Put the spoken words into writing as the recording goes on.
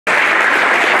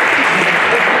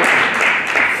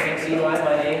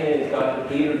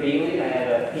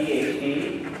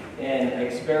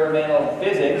experimental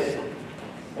physics,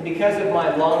 and because of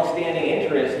my long-standing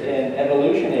interest in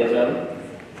evolutionism,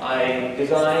 I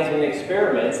designed an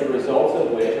experiment, the results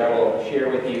of which I will share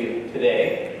with you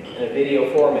today in a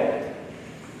video format.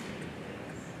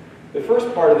 The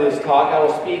first part of this talk, I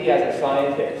will speak as a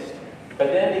scientist, but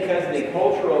then because the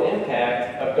cultural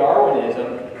impact of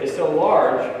Darwinism is so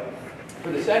large, for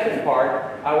the second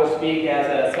part, I will speak as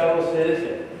a fellow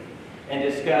citizen and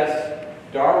discuss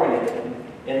Darwinism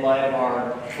in light of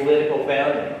our political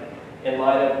founding, in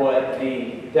light of what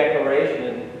the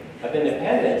Declaration of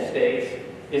Independence states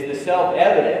is the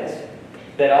self-evidence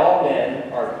that all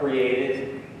men are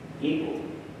created equal.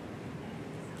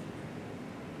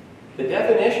 The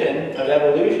definition of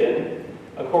evolution,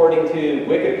 according to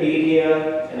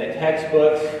Wikipedia and the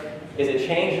textbooks, is a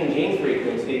change in gene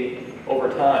frequency over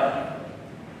time.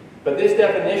 But this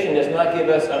definition does not give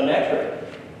us a metric.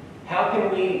 How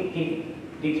can we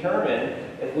determine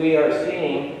if we are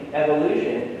seeing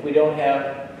evolution if we don't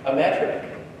have a metric?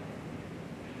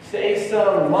 Say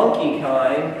some monkey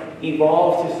kind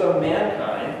evolved to some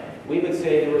mankind, we would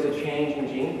say there was a change in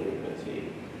gene frequency.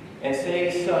 And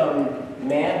say some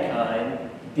mankind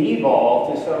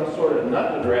devolved to some sort of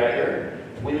knuckle-dragger,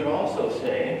 we would also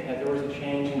say that there was a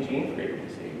change in gene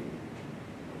frequency.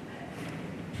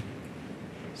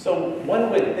 So one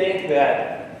would think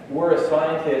that we're a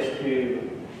scientist who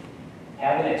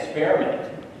have an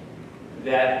experiment,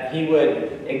 that he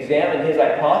would examine his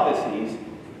hypotheses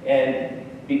and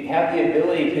have the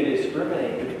ability to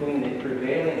discriminate between the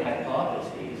prevailing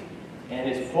hypotheses and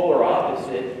its polar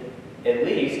opposite, at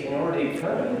least in order to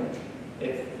determine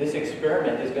if this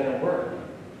experiment is going to work.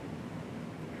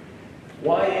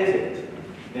 Why is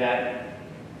it that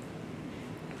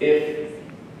if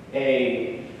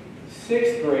a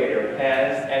sixth grader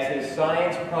has as his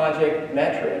science project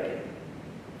metric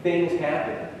things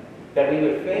happen, that we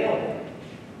would fail him,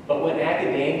 but when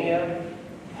academia,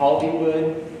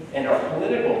 Hollywood, and our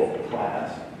political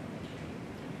class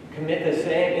commit the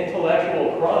same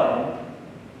intellectual crime,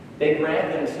 they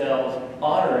grant themselves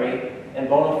honorary and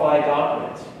bona fide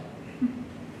doctorates.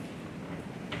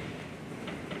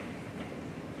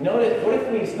 Notice, what if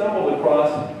we stumbled across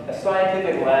a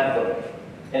scientific lab book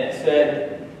and it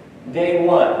said, day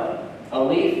 1, a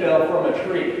leaf fell from a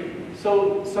tree,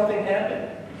 so something happened.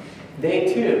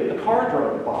 Day 2, a car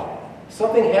drove by,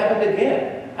 something happened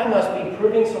again. I must be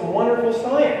proving some wonderful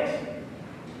science.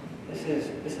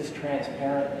 This is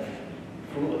transparently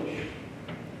foolish.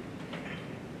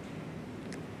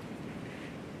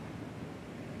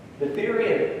 The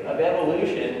theory of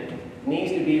evolution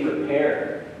needs to be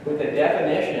repaired with a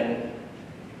definition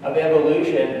of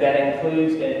evolution that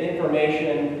includes an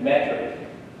information metric.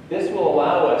 This will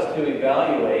allow us to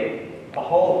evaluate a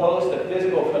whole host of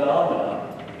physical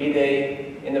phenomena, be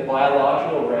they in the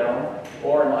biological realm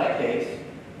or, in my case,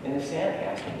 in the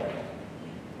sandcastle realm.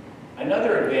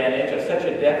 Another advantage of such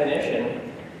a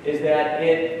definition is that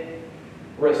it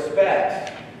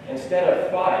respects, instead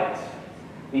of fights,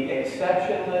 the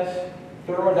exceptionless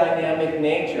thermodynamic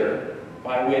nature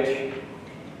by which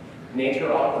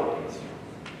nature operates.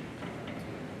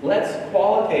 Let's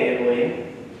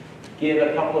qualitatively give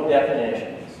a couple of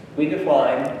definitions. We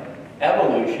define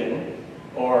evolution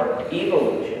or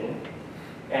evolution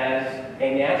as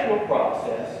a natural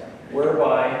process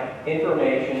whereby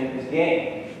information is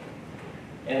gained.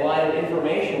 In light of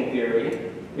information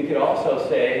theory, we could also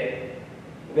say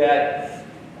that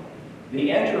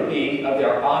the entropy of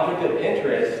our object of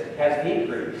interest has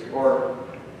decreased, or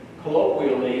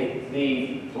colloquially,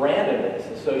 the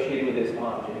randomness associated with this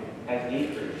object has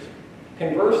decreased.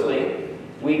 Conversely,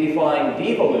 we define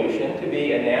devolution to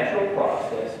be a natural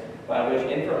process by which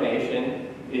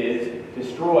information is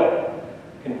destroyed.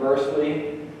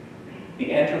 Conversely,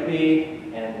 the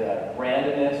entropy and the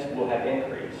randomness will have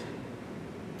increased.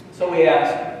 So we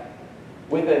ask,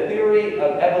 with a theory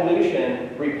of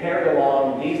evolution repaired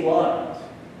along these lines,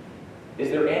 is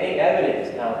there any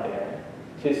evidence out there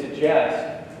to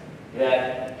suggest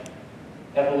that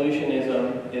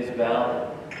evolutionism is valid?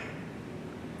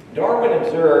 Darwin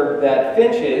observed that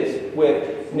finches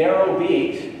with narrow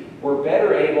beaks were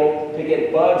better able to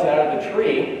get bugs out of the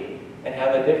tree and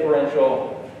have a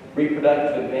differential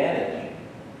reproductive advantage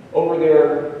over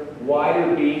their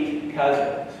wider-beaked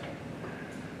cousins.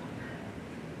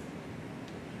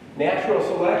 Natural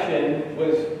selection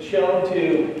was shown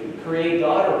to create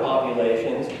daughter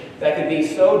populations that could be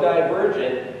so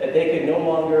divergent that they could no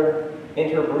longer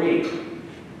interbreed.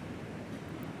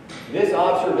 This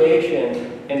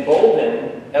observation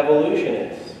emboldened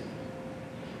evolutionists.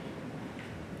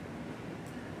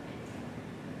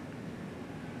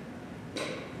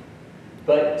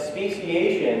 But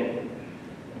speciation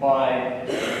by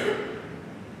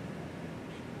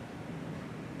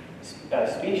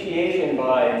speciation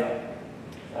by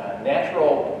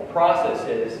natural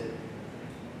processes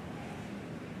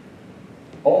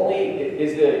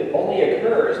only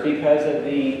occurs because of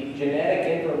the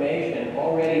genetic information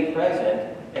already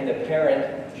present in the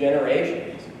parent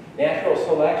generations. Natural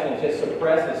selection just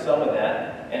suppresses some of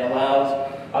that and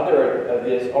allows other of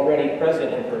this already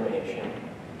present information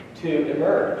to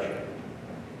emerge.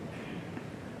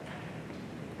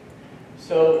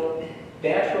 So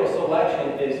natural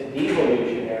selection is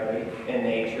devolutionary in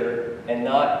nature and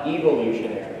not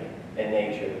evolutionary in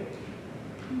nature.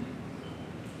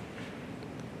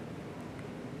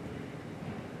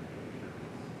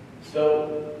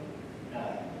 So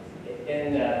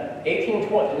in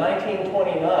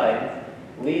 1929,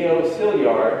 Leo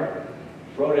Szilard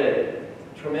wrote a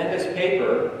tremendous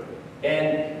paper,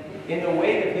 and in the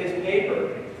wake of his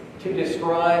paper, to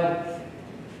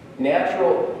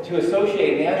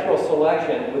associate natural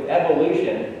selection with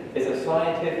evolution is a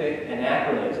scientific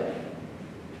anachronism.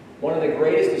 One of the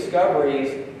greatest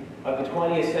discoveries of the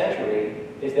 20th century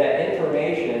is that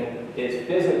information is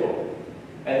physical,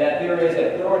 and that there is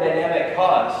a thermodynamic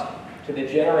cost to the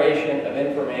generation of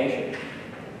information.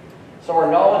 So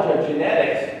our knowledge of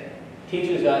genetics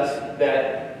teaches us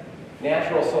that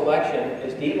natural selection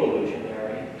is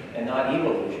devolutionary and not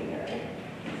evolutionary.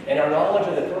 And our knowledge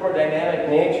of the thermodynamic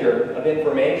nature of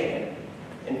information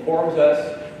informs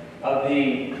us of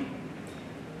the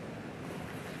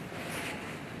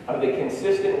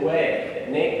consistent way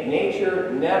that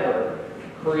nature never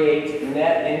creates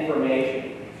net information.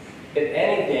 If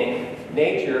anything,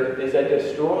 nature is a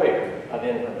destroyer of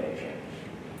information.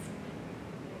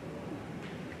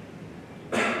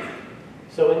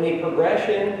 So in the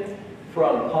progression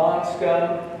from pond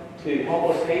scum to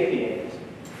Homo sapiens,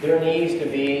 there needs to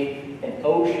be an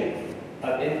ocean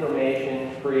of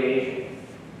information creation.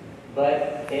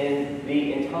 But in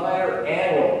the entire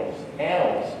annals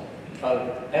of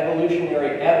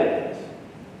evolutionary evidence,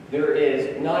 there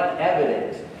is not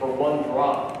evidence for one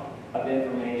drop of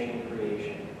information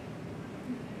creation.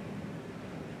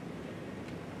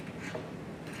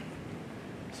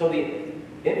 So the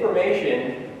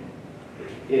information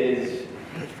is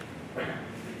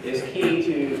key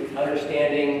to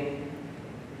understanding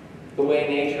the way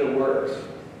nature works.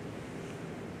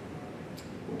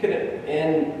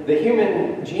 And the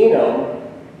human genome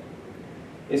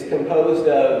is composed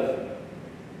of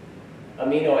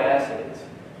amino acids.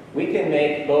 We can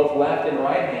make both left and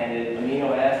right-handed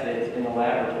amino acids in the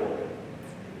laboratory.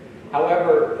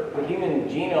 However, the human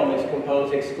genome is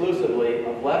composed exclusively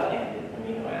of left-handed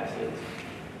amino acids.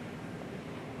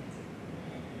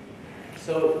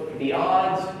 So the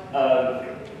odds of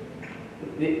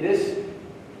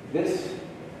this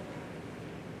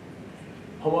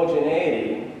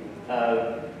homogeneity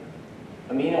of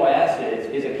amino acids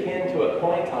is akin to a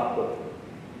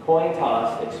coin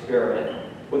toss experiment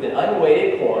with an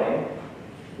unweighted coin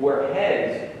where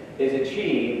heads is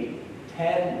achieved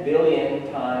 10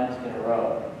 billion times in a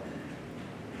row.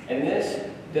 And this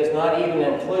does not even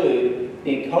include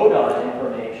the codon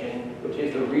information, which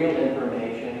is the real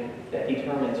information that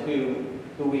determines who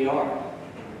we are.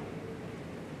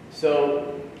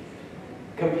 So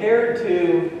compared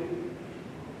to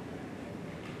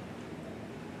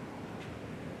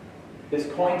this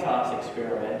coin toss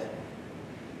experiment,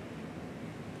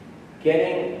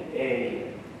 getting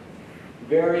a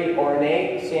very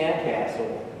ornate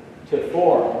sandcastle to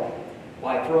form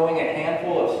by throwing a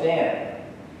handful of sand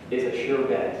is a sure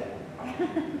bet.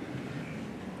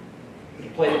 Could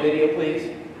you play the video,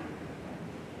 please?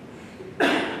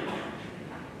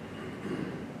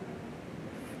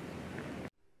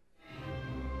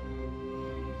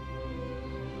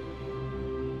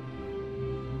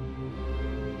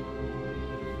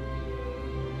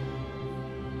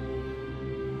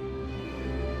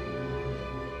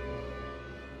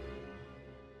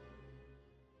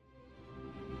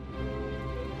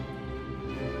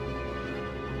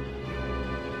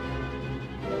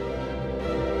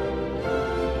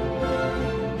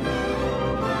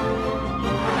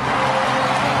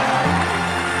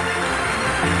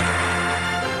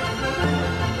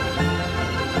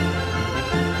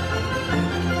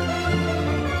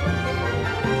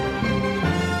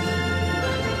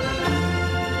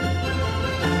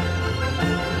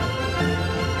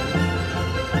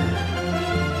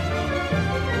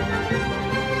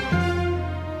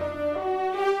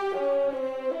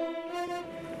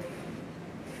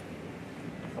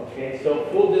 So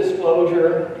full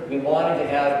disclosure, we wanted to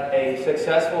have a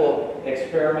successful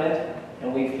experiment,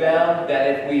 and we found that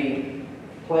if we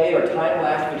play our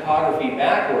time-lapse photography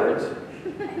backwards,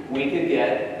 we could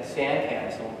get a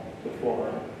sandcastle to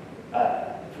form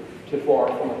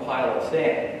from a pile of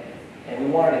sand. And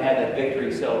we wanted to have that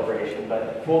victory celebration,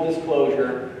 but full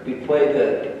disclosure, we played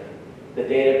the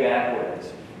data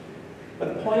backwards.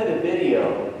 But the point of the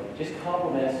video just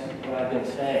complements what I've been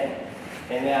saying,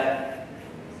 and that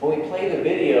when we play the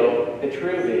video, the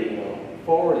true video,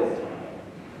 forward in time,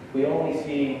 we only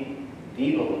see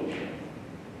devolution.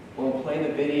 When we play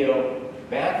the video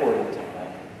backward in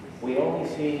time, we only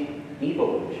see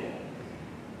evolution.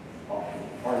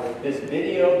 This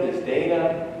video, this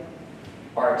data,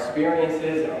 our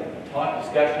experiences, our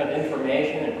discussion of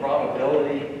information and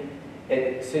probability,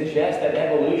 it suggests that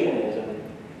evolutionism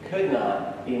could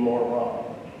not be more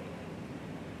wrong.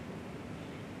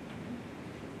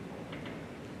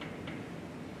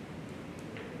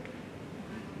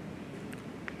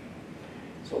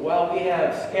 So while we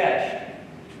have sketched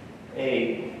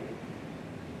a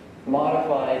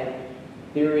modified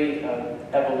theory of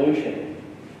evolution,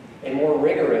 a more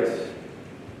rigorous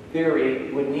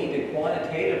theory would need to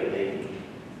quantitatively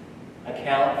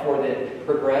account for the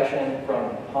progression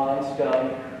from pond scum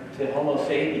to Homo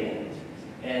sapiens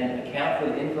and account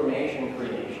for the information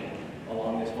creation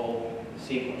along this whole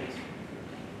sequence.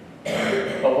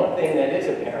 But one thing that is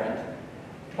apparent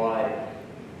by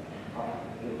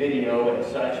the video and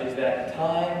such is that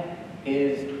time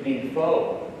is the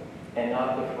foe and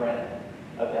not the friend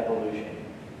of evolution.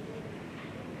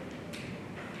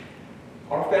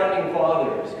 Our founding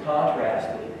fathers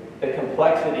contrasted the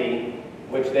complexity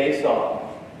which they saw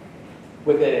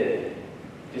with the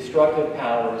destructive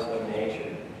powers of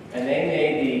nature. And they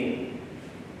made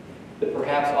the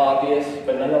perhaps obvious,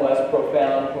 but nonetheless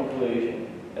profound conclusion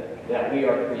that we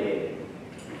are created.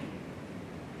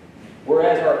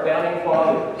 Whereas our founding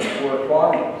fathers were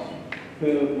farmers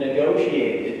who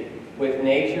negotiated with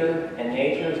nature and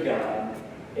nature's God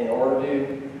in order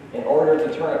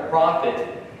to turn a profit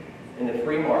in the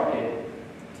free market,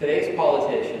 today's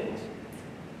politicians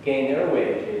gain their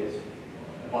wages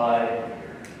by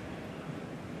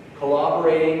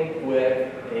collaborating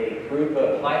with a group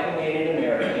of hyphenated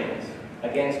Americans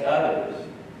against others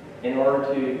in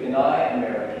order to deny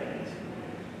Americans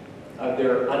of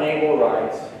their unalienable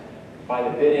rights by the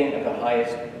bidding of the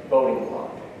highest voting bloc.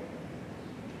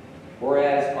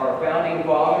 Whereas our founding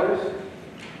fathers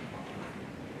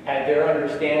had their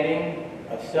understanding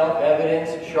of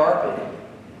self-evidence sharpened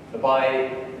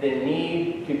by the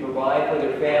need to provide for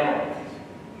their families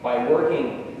by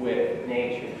working with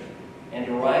nature and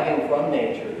deriving from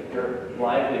nature their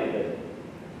livelihood.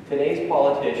 Today's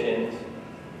politicians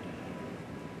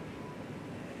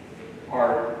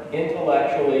are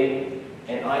intellectually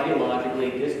and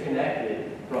ideologically disconnected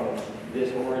from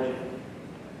this origin.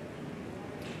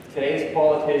 Today's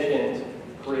politicians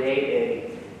create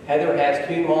a Heather has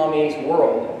two mommies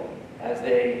world as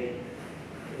they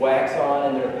wax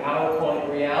on in their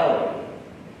PowerPoint reality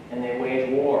and they wage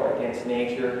war against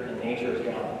nature and nature's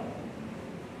God.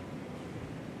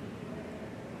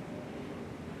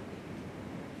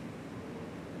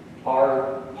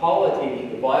 Our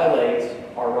polity violates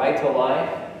our right to life,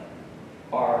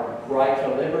 our right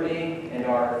to liberty, and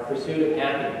our pursuit of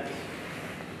happiness.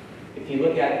 If you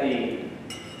look at the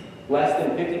less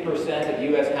than 50% of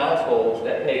U.S. households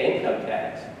that pay income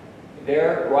tax,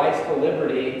 their rights to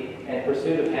liberty and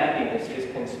pursuit of happiness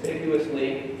is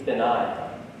conspicuously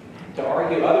denied. To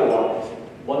argue otherwise,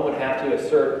 one would have to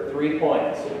assert 3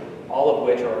 points, all of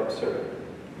which are absurd.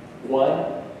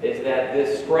 One is that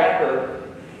this scrapper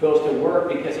goes to work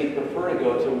because he'd prefer to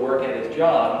go to work at his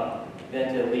job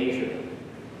than to leisure.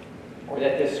 Or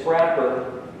that this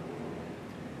scrapper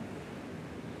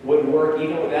would work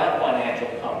even without financial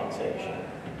compensation.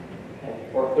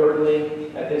 Or thirdly,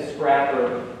 that this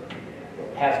scrapper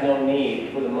has no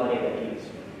need for the money that he's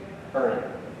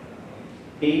earning.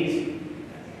 These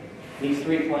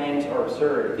 3 claims are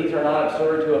absurd. If these are not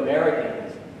absurd to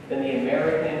Americans, then the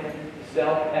American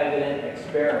self-evident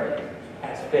experiment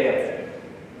has failed.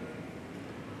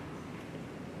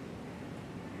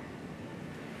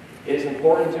 It is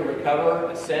important to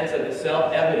recover a sense of the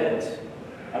self-evidence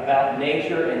about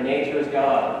nature and nature's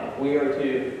God if we are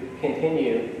to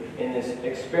continue in this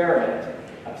experiment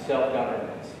of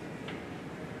self-governance.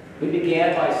 We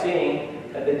began by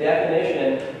seeing that the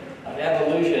definition of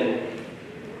evolution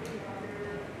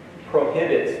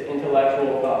prohibits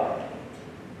intellectual thought.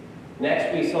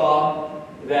 Next, we saw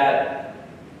that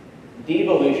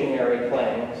devolutionary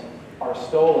claims are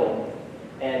stolen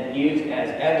and used as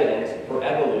evidence for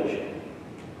evolution.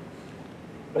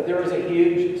 But there is a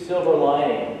huge silver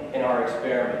lining in our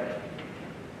experiment.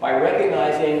 By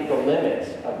recognizing the limits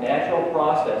of natural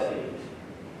processes,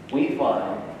 we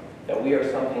find that we are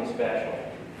something special.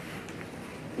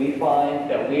 We find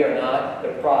that we are not the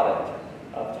product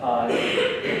of time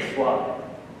and slump.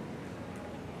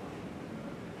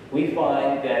 We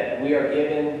find that we are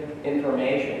given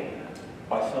information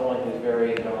by someone who's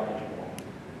very knowledgeable.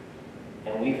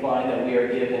 And we find that we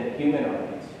are given human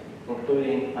rights,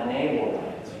 including unalienable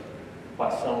rights,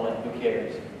 by someone who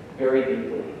cares very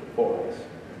deeply for us.